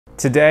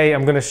Today,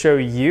 I'm gonna show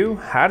you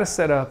how to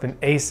set up an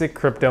ASIC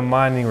crypto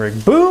mining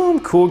rig. Boom,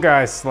 cool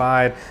guy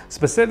slide.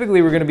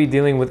 Specifically, we're gonna be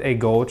dealing with a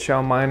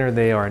Goldshell miner.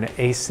 They are an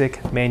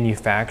ASIC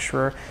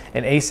manufacturer.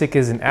 An ASIC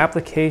is an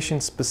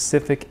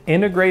application-specific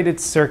integrated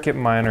circuit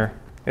miner.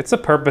 It's a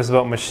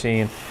purpose-built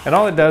machine, and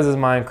all it does is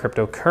mine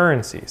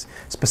cryptocurrencies,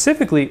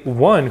 specifically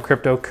one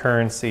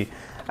cryptocurrency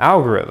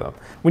algorithm.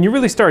 When you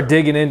really start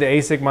digging into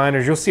ASIC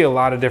miners, you'll see a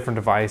lot of different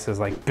devices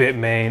like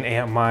Bitmain,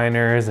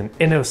 antminers, and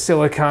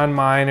Innosilicon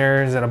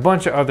miners, and a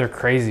bunch of other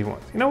crazy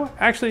ones. You know what?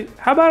 Actually,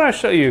 how about I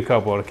show you a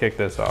couple to kick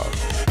this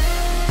off?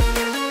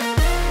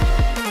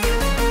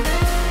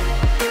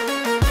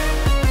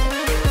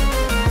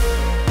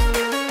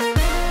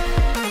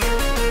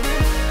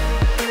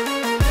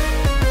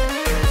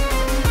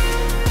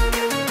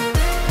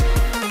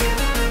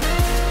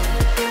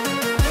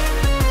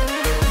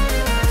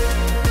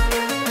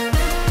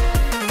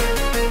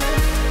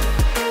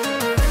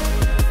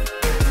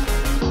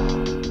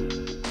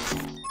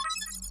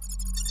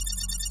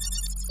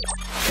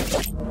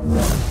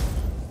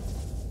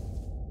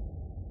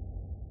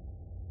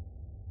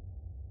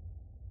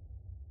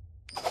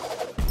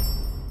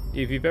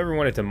 If you've ever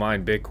wanted to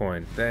mine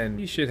Bitcoin, then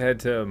you should head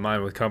to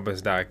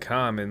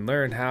minewithcompass.com and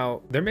learn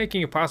how they're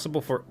making it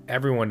possible for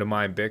everyone to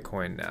mine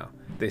Bitcoin now.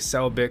 They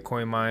sell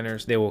Bitcoin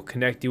miners, they will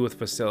connect you with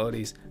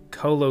facilities,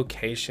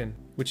 co-location,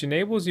 which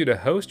enables you to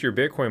host your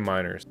Bitcoin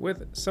miners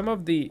with some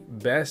of the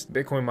best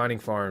Bitcoin mining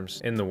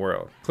farms in the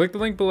world. Click the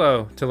link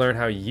below to learn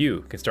how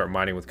you can start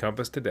mining with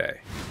Compass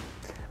today.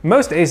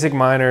 Most ASIC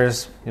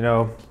miners,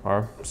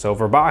 are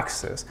silver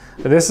boxes.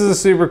 But this is a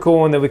super cool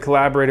one that we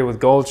collaborated with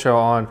Goldshell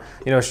on.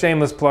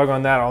 Shameless plug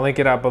on that, I'll link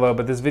it out below,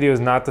 but this video is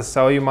not to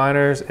sell you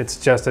miners, it's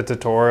just a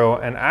tutorial.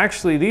 And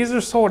actually, these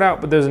are sold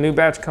out, but there's a new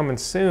batch coming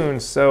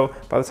soon, so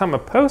by the time I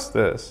post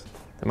this,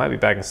 it might be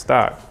back in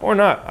stock, or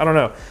not, I don't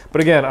know.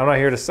 But again, I'm not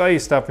here to sell you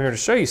stuff, I'm here to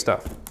show you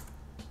stuff.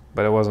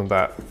 But it wasn't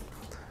that.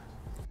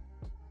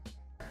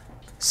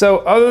 So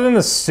other than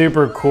the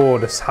super cool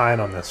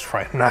design on this,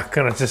 right, I'm not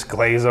gonna just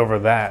glaze over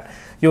that.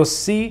 You'll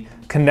see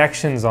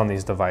connections on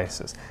these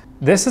devices.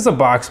 This is a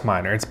box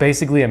miner. It's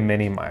basically a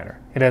mini miner.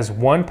 It has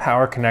one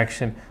power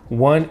connection,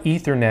 one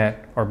Ethernet,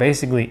 or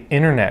basically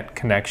internet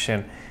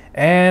connection,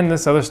 and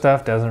this other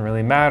stuff doesn't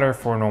really matter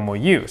for normal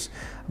use.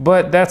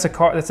 But that's an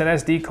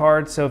SD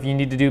card, so if you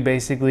need to do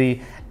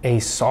basically a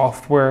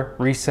software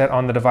reset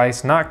on the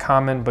device, not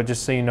common, but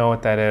just so you know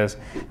what that is.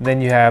 Then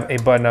you have a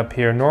button up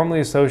here, normally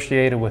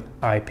associated with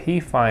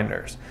IP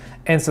finders.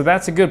 And so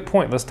that's a good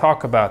point, let's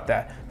talk about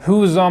that.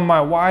 Who's on my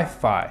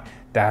Wi-Fi?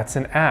 That's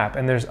an app,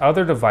 and there's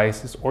other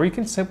devices, or you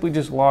can simply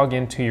just log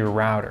into your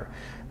router.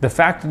 The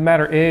fact of the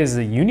matter is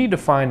that you need to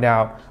find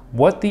out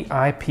what the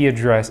IP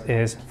address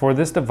is for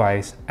this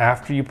device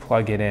after you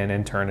plug it in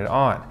and turn it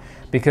on.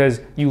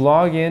 Because you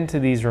log into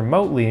these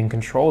remotely and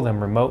control them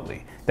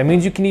remotely. That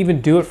means you can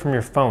even do it from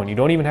your phone. You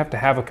don't even have to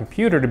have a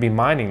computer to be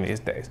mining these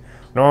days.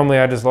 Normally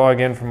I just log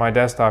in from my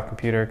desktop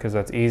computer because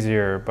that's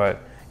easier,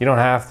 but you don't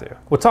have to.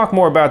 We'll talk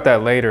more about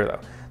that later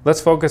though.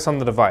 Let's focus on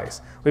the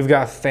device. We've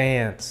got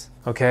fans,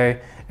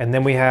 okay? And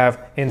then we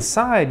have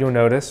inside, you'll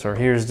notice, or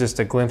here's just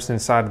a glimpse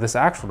inside of this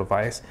actual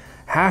device,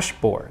 hash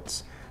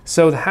boards.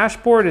 So the hash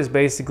board is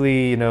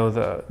basically,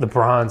 the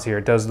bronze here,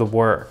 it does the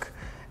work.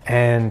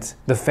 And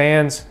the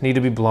fans need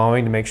to be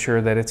blowing to make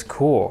sure that it's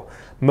cool.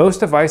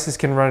 Most devices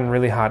can run in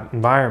really hot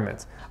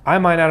environments. I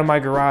mine out of my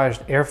garage,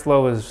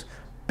 airflow is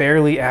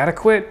barely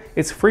adequate.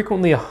 It's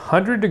frequently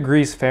 100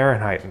 degrees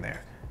Fahrenheit in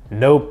there.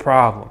 No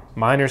problem,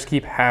 miners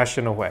keep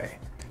hashing away.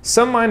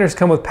 Some miners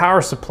come with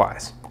power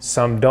supplies,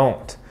 some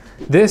don't.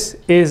 This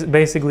is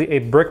basically a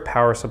brick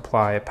power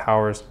supply, it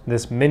powers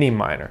this mini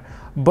miner.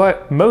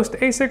 But most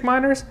ASIC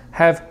miners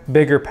have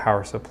bigger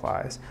power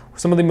supplies.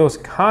 Some of the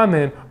most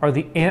common are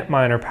the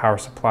antminer power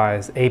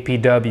supplies,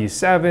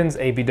 APW7s,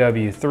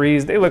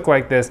 APW3s, they look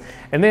like this,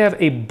 and they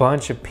have a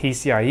bunch of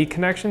PCIe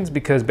connections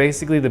because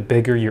basically the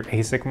bigger your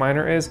ASIC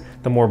miner is,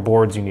 the more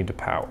boards you need to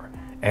power,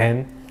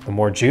 and the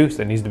more juice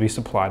that needs to be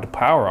supplied to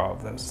power all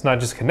of those. It's not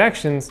just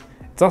connections,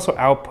 it's also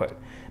output.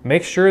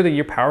 Make sure that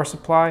your power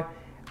supply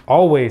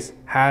always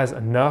has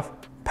enough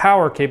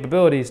power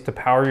capabilities to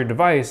power your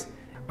device.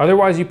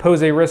 Otherwise, you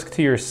pose a risk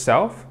to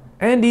yourself,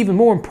 and even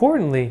more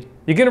importantly,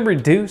 you're gonna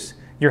reduce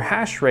your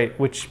hash rate,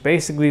 which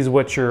basically is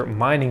what your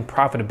mining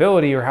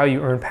profitability or how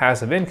you earn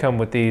passive income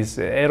with these,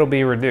 it'll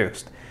be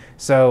reduced.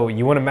 So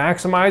you wanna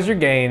maximize your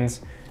gains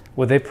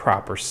with a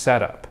proper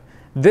setup.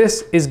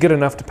 This is good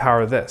enough to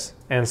power this,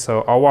 and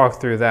so I'll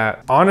walk through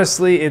that.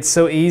 Honestly, it's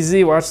so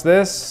easy, watch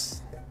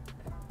this.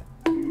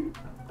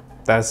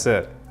 That's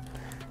it.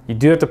 You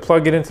do have to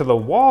plug it into the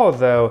wall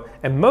though,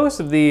 and most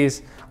of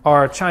these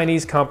are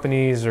Chinese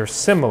companies or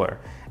similar.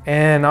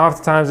 And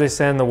oftentimes they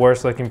send the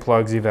worst looking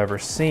plugs you've ever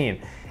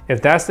seen.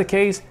 If that's the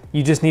case,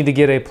 you just need to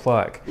get a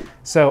plug.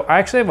 So I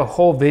actually have a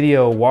whole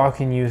video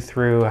walking you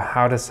through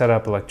how to set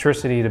up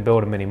electricity to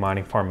build a mini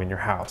mining farm in your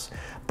house.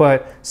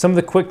 But some of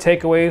the quick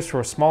takeaways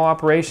for a small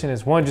operation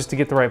is one, just to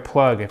get the right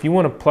plug. If you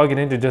want to plug it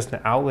into just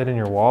an outlet in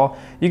your wall,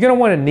 you're going to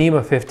want a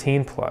NEMA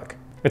 15 plug.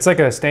 It's like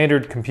a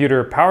standard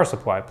computer power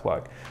supply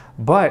plug.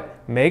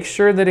 but make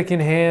sure that it can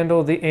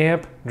handle the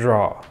amp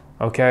draw.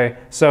 Okay,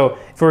 so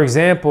for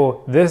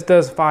example, this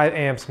does 5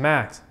 amps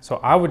max, so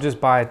I would just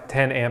buy a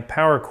 10 amp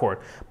power cord.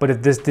 But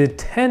if this did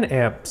 10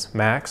 amps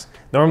max,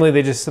 normally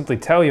they just simply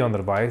tell you on the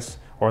device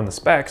or on the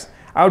specs,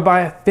 I would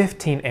buy a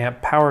 15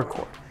 amp power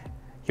cord.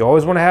 You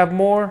always want to have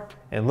more,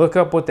 and look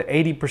up what the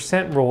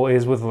 80% rule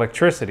is with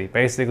electricity.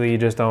 Basically, you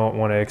just don't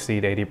want to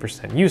exceed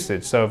 80%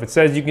 usage. So if it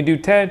says you can do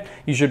 10,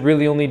 you should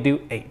really only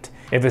do 8.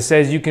 If it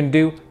says you can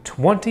do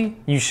 20,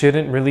 you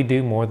shouldn't really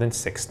do more than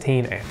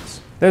 16 amps.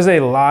 There's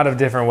a lot of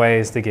different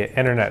ways to get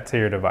internet to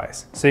your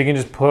device. So you can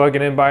just plug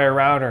it in by a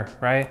router,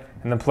 right?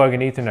 And then plug an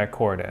Ethernet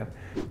cord in.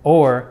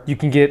 Or you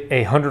can get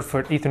a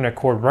 100-foot Ethernet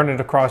cord, run it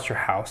across your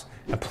house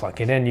and plug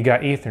it in, you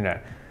got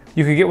Ethernet.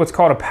 You could get what's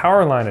called a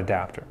power line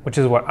adapter, which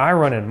is what I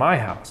run in my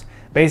house.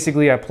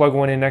 Basically, I plug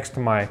one in next to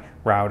my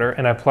router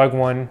and I plug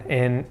one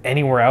in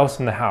anywhere else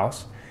in the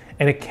house.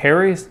 And it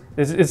carries,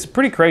 it's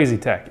pretty crazy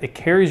tech. It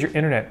carries your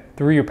internet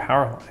through your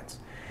power lines.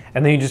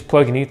 And then you just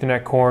plug an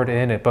Ethernet cord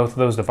in at both of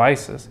those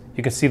devices.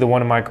 You can see the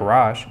one in my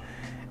garage,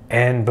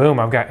 and boom,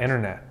 I've got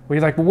internet. Well,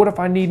 you're like, well, what if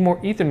I need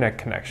more Ethernet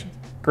connections?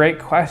 Great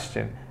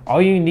question.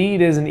 All you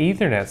need is an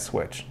Ethernet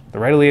switch. They're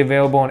readily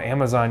available on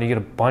Amazon. You get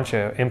a bunch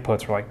of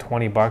inputs for like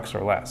 20 bucks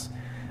or less.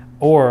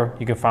 Or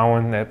you can find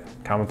one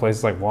at common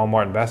places like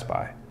Walmart and Best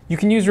Buy. You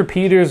can use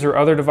repeaters or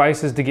other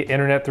devices to get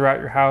internet throughout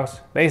your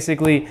house.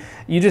 Basically,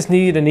 you just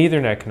need an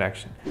Ethernet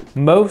connection.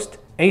 Most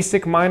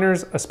ASIC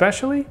miners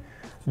especially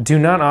do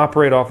not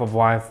operate off of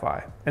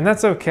Wi-Fi. And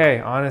that's okay.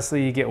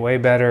 Honestly, you get way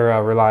better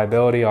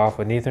reliability off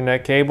an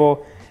Ethernet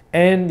cable,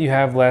 and you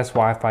have less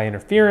Wi-Fi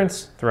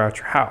interference throughout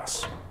your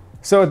house.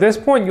 So at this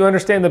point, you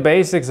understand the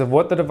basics of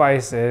what the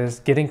device is,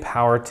 getting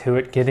power to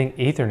it, getting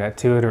Ethernet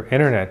to it or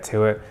internet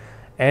to it.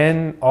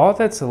 And all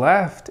that's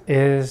left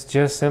is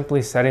just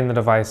simply setting the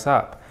device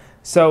up.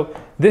 So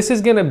this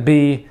is gonna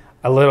be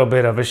a little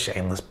bit of a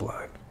shameless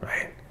plug,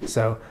 right?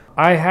 So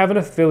I have an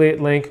affiliate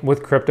link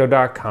with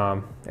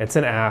crypto.com. It's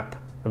an app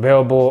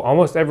available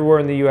almost everywhere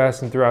in the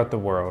US and throughout the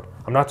world.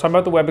 I'm not talking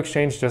about the web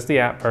exchange, just the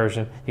app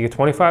version. You get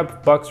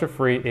 25 bucks for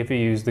free if you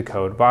use the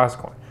code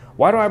VoskCoin.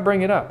 Why do I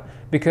bring it up?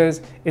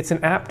 Because it's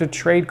an app to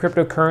trade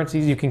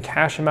cryptocurrencies. You can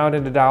cash them out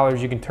into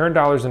dollars. You can turn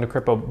dollars into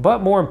crypto.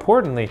 But more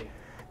importantly,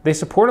 they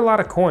support a lot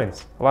of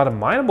coins, a lot of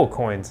mineable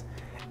coins.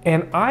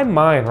 And I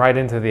mine right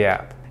into the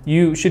app.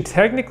 You should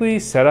technically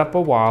set up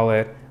a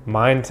wallet,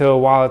 mine to a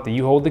wallet that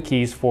you hold the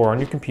keys for on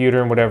your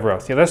computer and whatever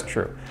else. Yeah, that's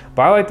true.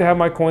 But I like to have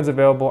my coins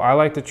available. I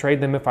like to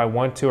trade them if I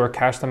want to or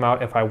cash them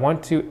out if I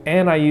want to.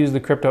 And I use the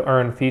crypto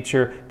earn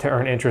feature to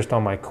earn interest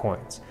on my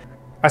coins.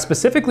 I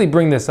specifically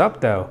bring this up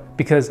though,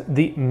 because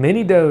the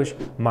Mini-Doge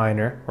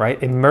miner,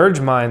 right, it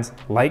merge mines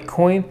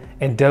Litecoin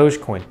and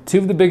Dogecoin, two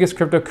of the biggest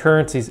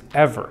cryptocurrencies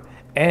ever.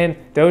 And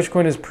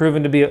Dogecoin has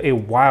proven to be a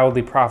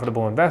wildly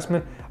profitable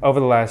investment over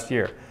the last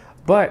year.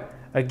 But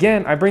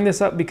again, I bring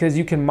this up because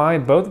you can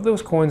mine both of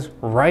those coins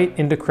right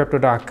into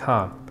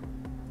crypto.com.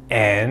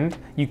 And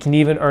you can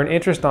even earn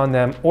interest on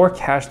them or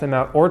cash them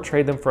out or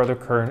trade them for other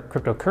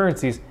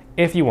cryptocurrencies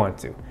if you want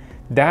to.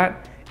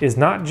 That is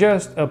not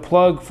just a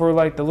plug for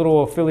like the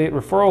little affiliate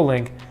referral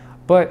link,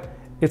 but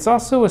it's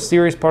also a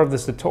serious part of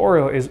this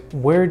tutorial is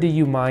where do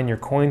you mine your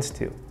coins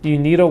to? You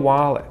need a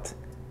wallet.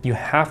 You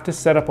have to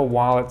set up a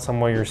wallet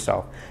somewhere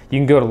yourself. You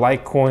can go to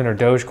Litecoin or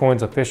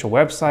Dogecoin's official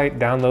website,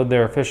 download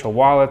their official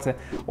wallets,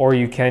 or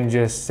you can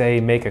just say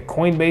make a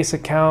Coinbase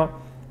account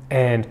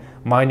and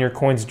mine your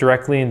coins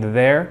directly into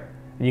there.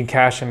 And you can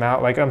cash them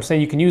out. Like I'm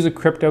saying, you can use a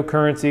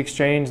cryptocurrency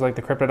exchange like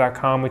the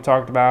crypto.com we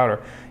talked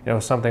about, or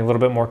something a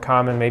little bit more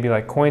common, maybe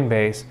like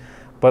Coinbase,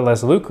 but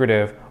less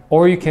lucrative.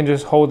 Or you can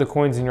just hold the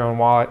coins in your own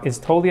wallet. It's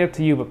totally up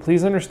to you, but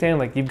please understand,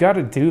 like you've got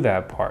to do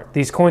that part.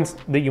 These coins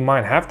that you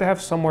mine have to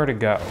have somewhere to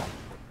go.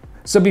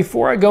 So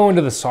before I go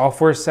into the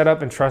software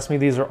setup, and trust me,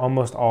 these are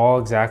almost all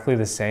exactly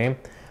the same,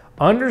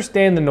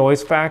 understand the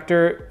noise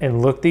factor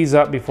and look these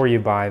up before you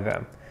buy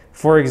them.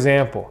 For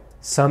example,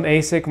 some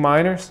ASIC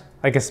miners,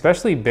 like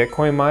especially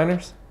Bitcoin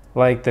miners,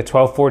 like the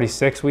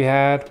 1246 we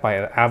had by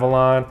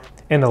Avalon,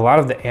 and a lot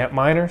of the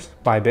antminers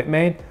by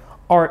Bitmain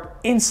are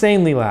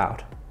insanely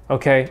loud,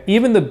 okay?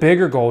 Even the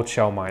bigger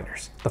Goldshell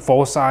miners, the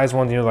full-size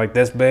ones, like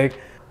this big,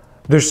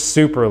 they're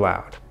super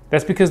loud.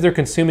 That's because they're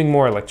consuming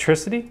more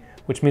electricity,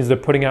 which means they're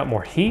putting out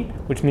more heat,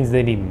 which means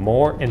they need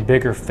more and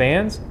bigger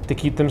fans to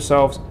keep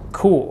themselves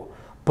cool.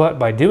 But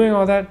by doing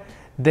all that,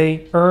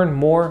 they earn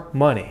more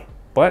money.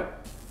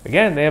 But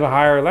again, they have a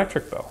higher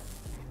electric bill.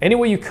 Any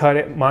way you cut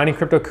it, mining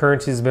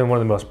cryptocurrencies has been one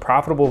of the most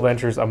profitable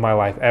ventures of my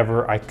life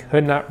ever. I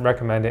could not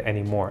recommend it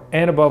anymore.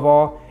 And above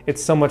all,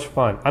 it's so much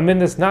fun. I'm in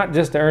this not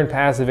just to earn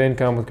passive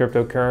income with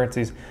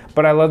cryptocurrencies,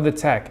 but I love the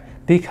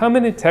tech. Become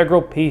an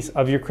integral piece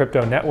of your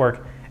crypto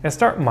network and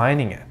start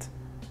mining it.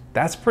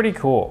 That's pretty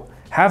cool.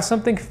 Have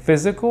something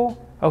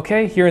physical,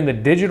 okay, here in the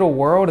digital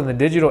world, in the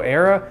digital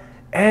era,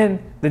 and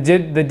the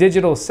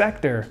digital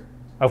sector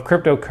of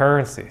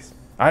cryptocurrencies.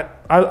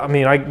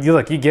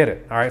 You get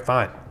it, all right,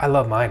 fine. I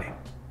love mining.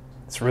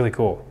 It's really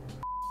cool.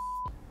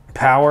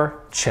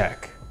 Power,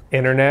 check.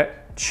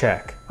 Internet,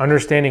 check.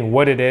 Understanding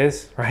what it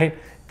is, right?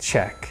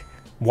 check.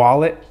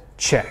 Wallet,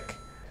 check.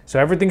 So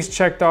everything's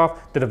checked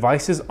off, the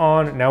device is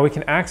on, now we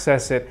can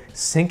access it,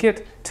 sync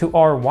it to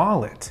our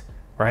wallet,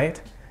 right?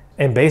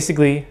 And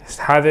basically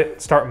have it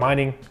start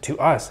mining to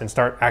us and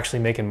start actually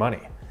making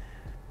money.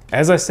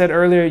 As I said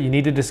earlier, you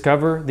need to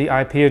discover the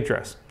IP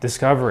address.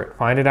 Discover it,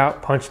 find it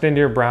out, punch it into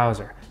your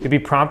browser. You'll be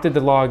prompted to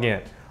log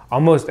in.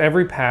 Almost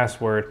every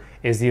password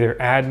is either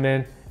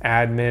admin,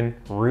 admin,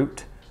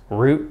 root,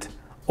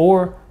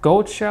 or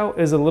Goldshell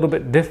is a little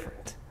bit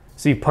different.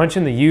 So you punch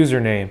in the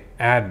username,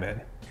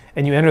 admin,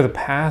 and you enter the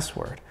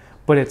password,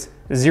 but it's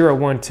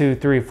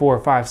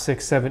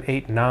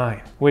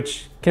 0123456789,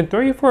 which can throw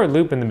you for a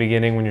loop in the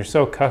beginning when you're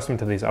so accustomed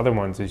to these other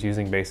ones as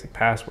using basic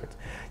passwords.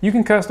 You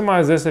can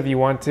customize this if you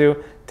want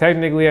to.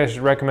 Technically, I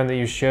should recommend that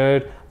you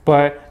should,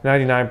 but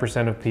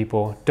 99% of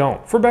people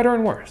don't, for better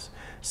and worse.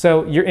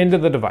 So you're into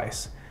the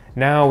device.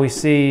 Now we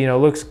see,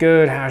 looks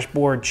good,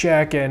 hashboard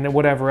check, and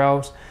whatever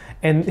else.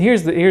 And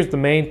here's the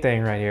main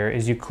thing right here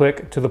is you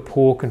click to the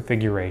pool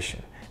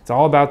configuration. It's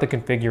all about the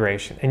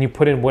configuration, and you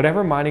put in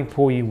whatever mining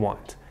pool you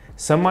want.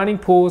 Some mining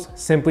pools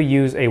simply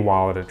use a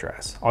wallet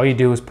address. All you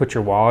do is put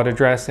your wallet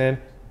address in,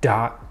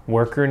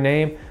 .worker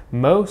name.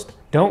 Most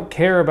don't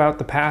care about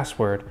the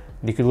password.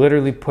 You could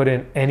literally put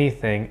in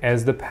anything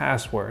as the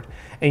password,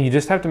 and you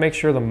just have to make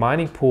sure the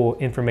mining pool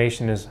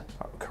information is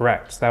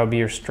correct. So that would be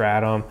your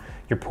stratum,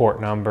 your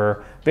port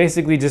number,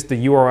 basically just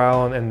the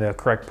URL and the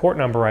correct port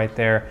number right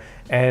there.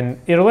 And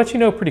it'll let you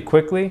know pretty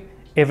quickly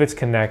if it's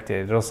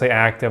connected. It'll say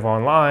active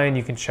online.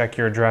 You can check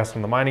your address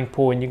on the mining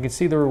pool and you can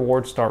see the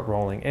rewards start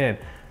rolling in.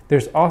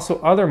 There's also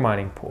other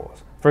mining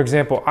pools. For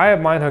example, I have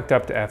mine hooked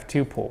up to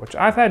F2 pool, which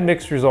I've had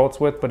mixed results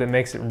with, but it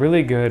makes it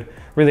really good,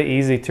 really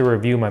easy to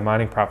review my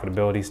mining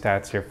profitability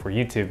stats here for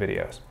YouTube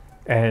videos.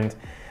 And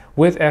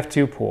with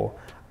F2 pool,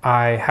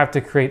 I have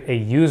to create a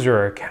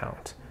user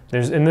account.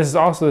 And this is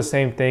also the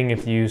same thing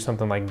if you use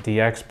something like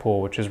DX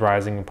pool, which is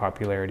rising in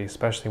popularity,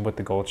 especially with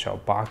the Goldshell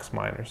box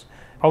miners.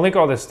 I'll link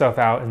all this stuff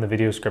out in the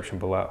video description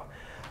below.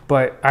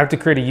 But I have to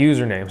create a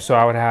username. So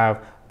I would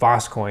have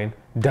VoskCoin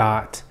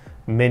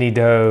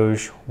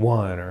Mini-Doge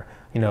 1 or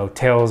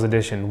Tails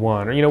edition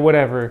 1 or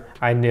whatever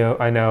I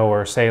know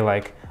or say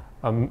like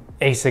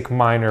ASIC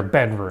Miner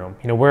bedroom,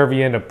 wherever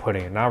you end up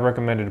putting it. Not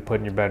recommended to put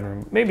in your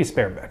bedroom, maybe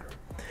spare bedroom.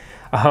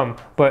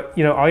 But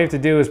all you have to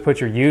do is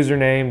put your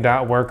username,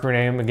 .worker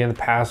name, again the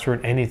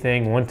password,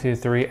 anything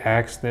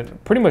 123x.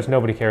 That pretty much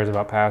nobody cares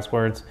about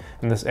passwords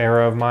in this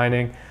era of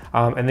mining.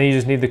 And then you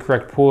just need the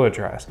correct pool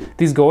address.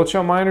 These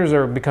Goldshell miners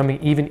are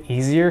becoming even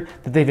easier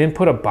that they've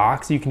input a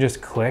box you can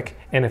just click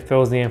and it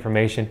fills the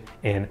information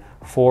in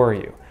for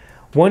you.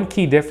 One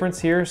key difference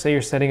here, say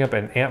you're setting up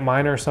an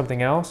antminer or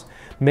something else,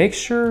 make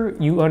sure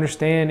you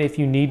understand if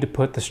you need to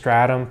put the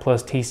stratum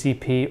plus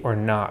TCP or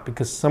not,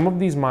 because some of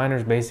these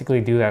miners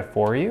basically do that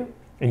for you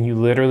and you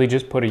literally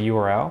just put a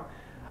URL.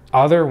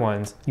 Other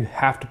ones, you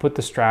have to put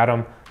the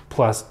stratum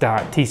plus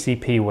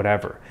 .tcp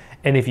whatever.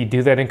 And if you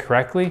do that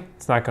incorrectly,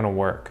 it's not gonna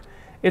work.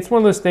 It's one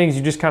of those things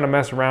you just kind of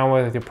mess around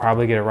with. You'll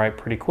probably get it right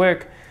pretty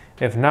quick.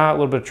 If not, a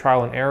little bit of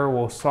trial and error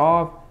will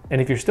solve. And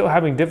if you're still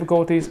having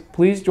difficulties,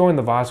 please join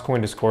the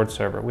VoskCoin Discord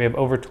server. We have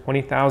over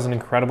 20,000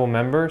 incredible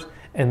members,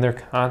 and they're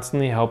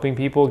constantly helping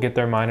people get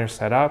their miners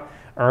set up,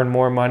 earn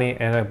more money,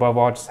 and above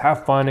all, just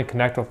have fun and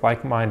connect with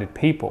like-minded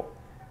people.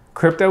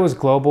 Crypto is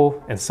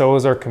global, and so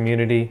is our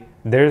community.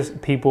 There's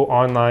people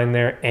online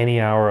there any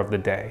hour of the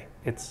day.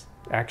 It's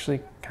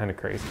actually kind of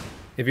crazy.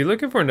 If you're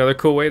looking for another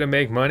cool way to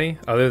make money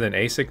other than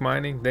ASIC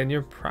mining, then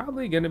you're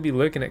probably going to be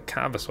looking at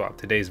KavaSwap,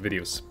 today's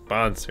video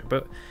sponsor.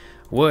 But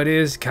what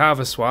is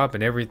KavaSwap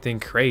and everything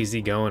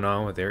crazy going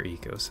on with their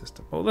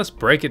ecosystem? Well, let's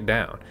break it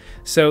down.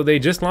 So they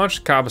just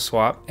launched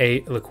KavaSwap,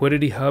 a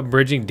liquidity hub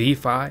bridging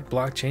DeFi,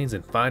 blockchains,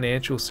 and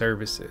financial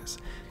services.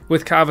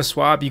 With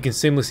KavaSwap, you can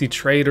seamlessly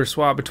trade or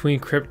swap between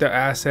crypto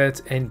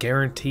assets and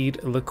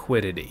guaranteed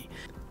liquidity.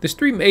 There's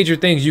three major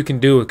things you can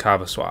do with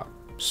KavaSwap.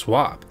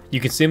 Swap. You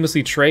can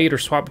seamlessly trade or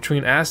swap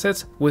between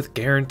assets with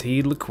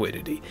guaranteed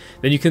liquidity.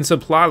 Then you can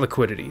supply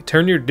liquidity.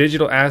 Turn your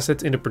digital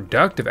assets into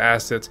productive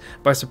assets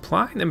by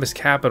supplying them as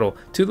capital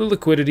to the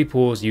liquidity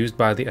pools used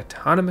by the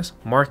autonomous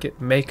market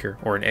maker,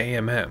 or an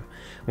AMM,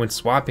 when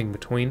swapping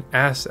between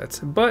assets.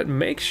 But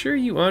make sure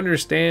you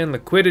understand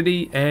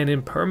liquidity and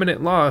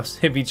impermanent loss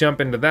if you jump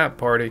into that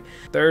party.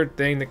 Third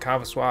thing that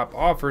KavaSwap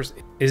offers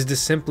is to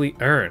simply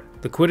earn.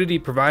 Liquidity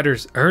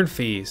providers earn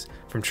fees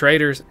from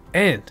traders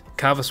and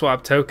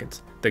KavaSwap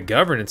tokens, the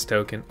governance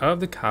token of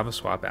the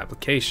KavaSwap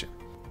application.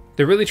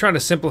 They're really trying to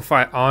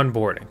simplify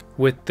onboarding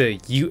with the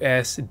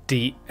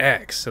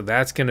USDX. So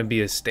that's going to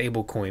be a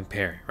stablecoin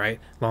pairing, right?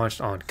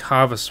 Launched on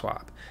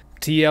KavaSwap.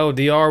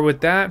 TLDR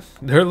with that,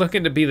 they're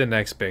looking to be the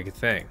next big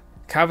thing.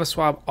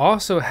 KavaSwap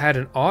also had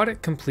an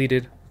audit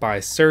completed by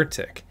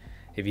CertiK.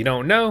 If you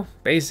don't know,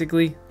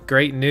 basically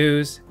great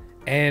news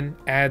and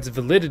adds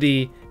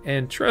validity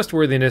and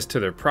trustworthiness to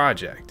their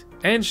project,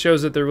 and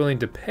shows that they're willing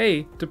to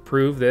pay to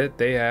prove that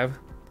they have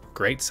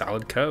great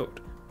solid code,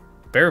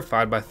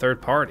 verified by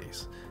third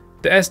parties.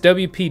 The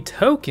SWP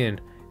token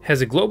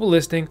has a global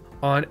listing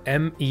on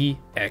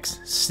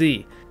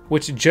MEXC.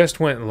 which just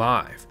went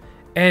live.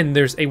 And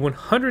there's a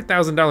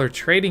 $100,000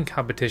 trading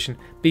competition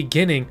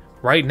beginning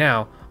right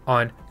now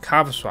on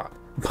KavaSwap.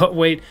 But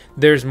wait,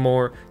 there's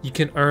more. You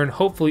can earn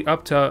hopefully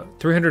up to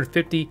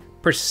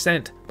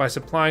 350% by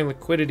supplying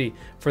liquidity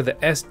for the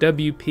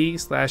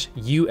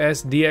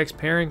SWP/USDX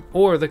pairing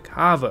or the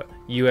Kava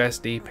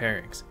USD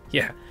pairings.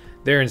 Yeah,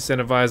 they're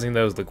incentivizing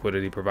those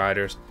liquidity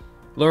providers.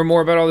 Learn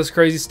more about all this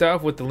crazy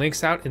stuff with the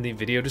links out in the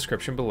video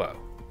description below.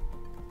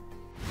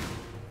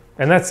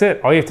 And that's it.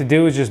 All you have to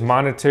do is just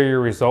monitor your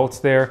results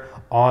there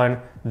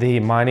on the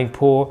mining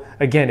pool.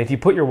 Again, if you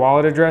put your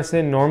wallet address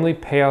in, normally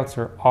payouts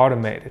are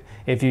automated.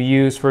 If you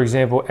use, for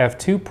example,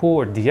 F2 pool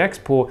or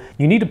DX pool,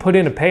 you need to put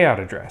in a payout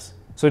address.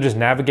 So just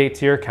navigate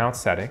to your account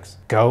settings,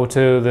 go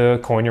to the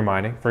coin you're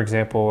mining. For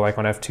example, like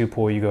on F2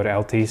 pool, you go to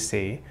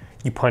LTC,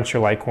 you punch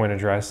your Litecoin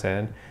address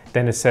in,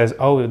 then it says,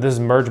 oh, this is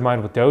merge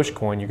mined with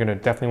Dogecoin. You're gonna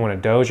definitely want a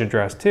Doge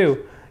address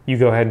too. You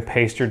go ahead and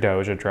paste your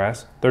Doge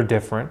address. They're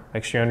different.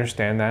 Make sure you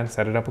understand that and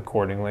set it up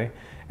accordingly.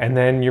 And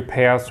then your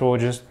payouts will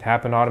just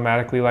happen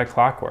automatically like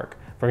clockwork.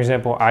 For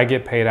example, I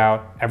get paid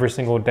out every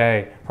single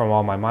day from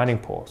all my mining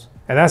pools.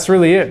 And that's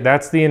really it.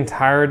 That's the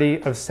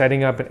entirety of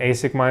setting up an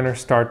ASIC miner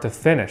start to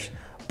finish.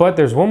 But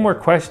there's one more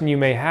question you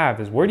may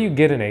have is, where do you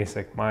get an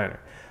ASIC miner?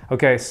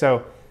 Okay,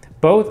 so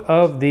both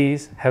of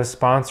these have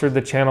sponsored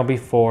the channel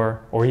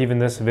before, or even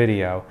this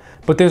video,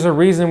 but there's a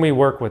reason we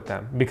work with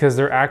them, because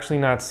they're actually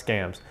not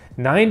scams.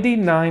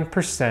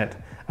 99%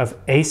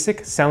 of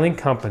ASIC selling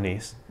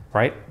companies,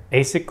 right?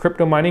 ASIC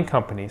crypto mining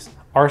companies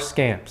are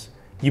scams.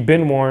 You've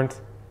been warned.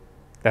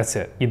 That's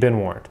it. You've been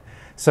warned.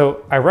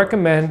 So I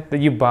recommend that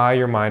you buy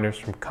your miners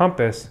from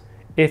Compass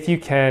if you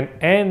can,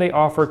 and they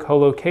offer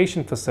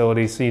co-location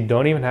facilities, so you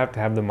don't even have to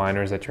have the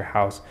miners at your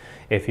house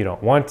if you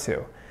don't want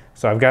to.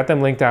 So I've got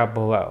them linked out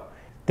below.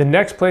 The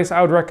next place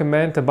I would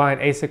recommend to buy an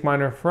ASIC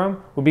miner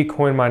from would be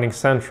Coin Mining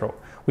Central.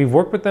 We've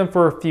worked with them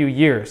for a few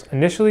years.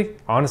 Initially,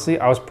 honestly,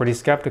 I was pretty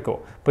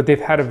skeptical, but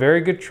they've had a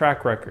very good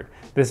track record.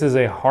 This is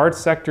a hard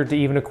sector to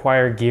even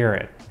acquire gear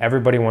in.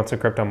 Everybody wants a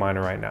crypto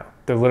miner right now.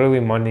 They're literally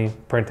money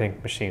printing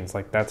machines.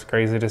 Like, that's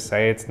crazy to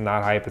say. It's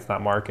not hype, it's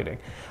not marketing.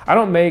 I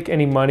don't make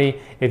any money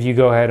if you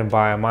go ahead and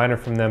buy a miner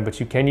from them, but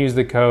you can use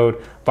the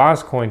code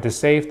VoskCoin to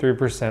save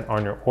 3%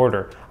 on your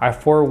order. I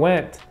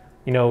forewent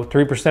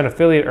 3%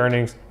 affiliate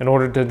earnings in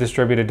order to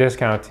distribute a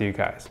discount to you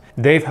guys.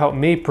 They've helped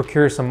me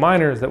procure some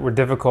miners that were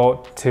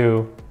difficult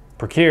to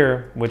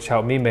procure, which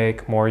helped me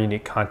make more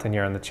unique content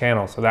here on the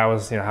channel. So that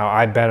was how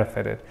I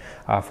benefited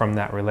from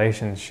that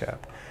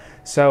relationship.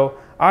 So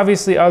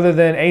obviously, other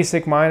than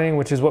ASIC mining,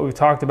 which is what we've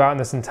talked about in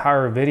this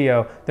entire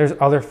video, there's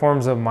other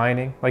forms of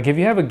mining. Like if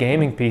you have a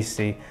gaming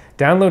PC,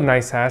 download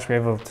NiceHash. We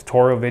have a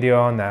tutorial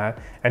video on that,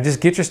 and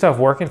just get your stuff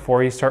working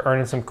for you, start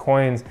earning some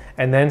coins,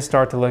 and then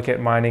start to look at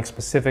mining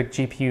specific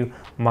GPU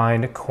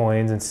mined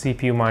coins and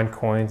CPU mined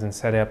coins and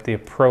set up the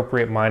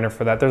appropriate miner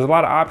for that. There's a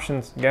lot of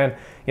options. Again,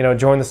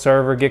 join the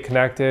server, get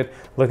connected,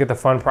 look at the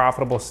fun,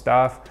 profitable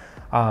stuff.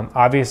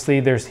 Obviously,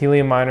 there's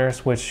helium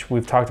miners, which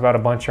we've talked about a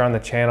bunch here on the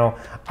channel.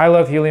 I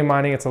love helium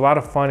mining. It's a lot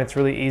of fun. It's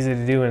really easy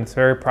to do, and it's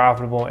very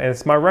profitable. And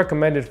it's my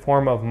recommended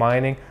form of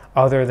mining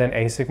other than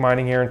ASIC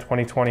mining here in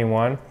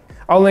 2021.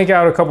 I'll link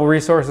out a couple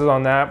resources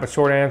on that, but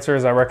short answer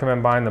is I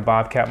recommend buying the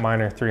Bobcat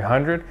Miner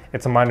 300.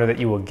 It's a miner that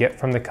you will get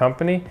from the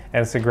company,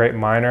 and it's a great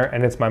miner,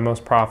 and it's my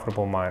most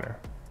profitable miner.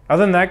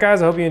 Other than that,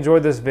 guys, I hope you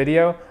enjoyed this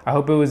video. I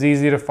hope it was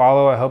easy to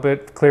follow. I hope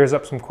it clears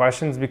up some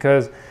questions,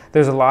 because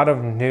there's a lot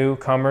of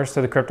newcomers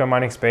to the crypto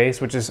mining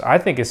space, which I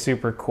think is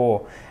super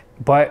cool.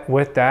 But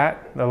with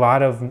that, a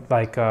lot of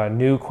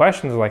new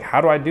questions like, how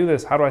do I do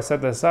this? How do I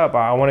set this up?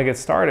 I want to get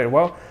started.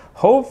 Well,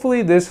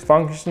 hopefully this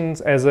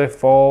functions as a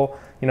full,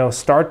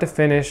 start to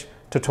finish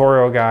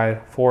tutorial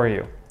guide for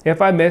you.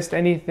 If I missed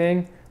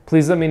anything,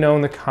 please let me know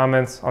in the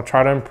comments. I'll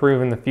try to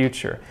improve in the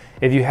future.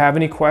 If you have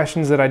any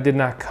questions that I did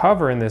not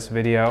cover in this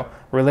video,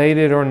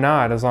 related or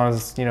not, as long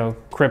as it's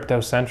crypto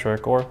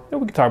centric, or we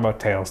can talk about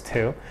Tails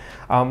too,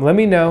 let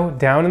me know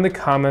down in the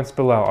comments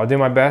below. I'll do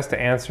my best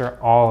to answer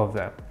all of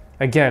them.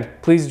 Again,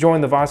 please join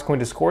the VoskCoin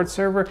Discord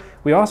server.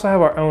 We also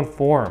have our own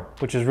forum,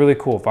 which is really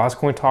cool,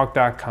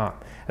 VoskCoinTalk.com.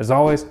 As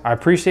always, I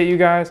appreciate you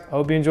guys. I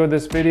hope you enjoyed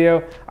this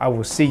video. I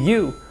will see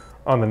you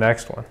on the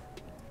next one.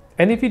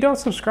 And if you don't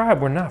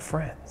subscribe, we're not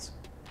friends.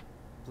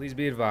 Please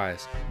be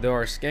advised, there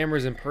are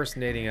scammers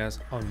impersonating us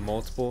on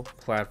multiple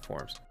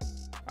platforms.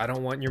 I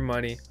don't want your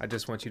money, I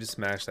just want you to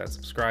smash that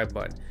subscribe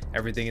button.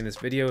 Everything in this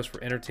video is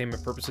for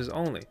entertainment purposes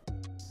only.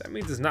 That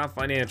means it's not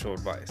financial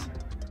advice.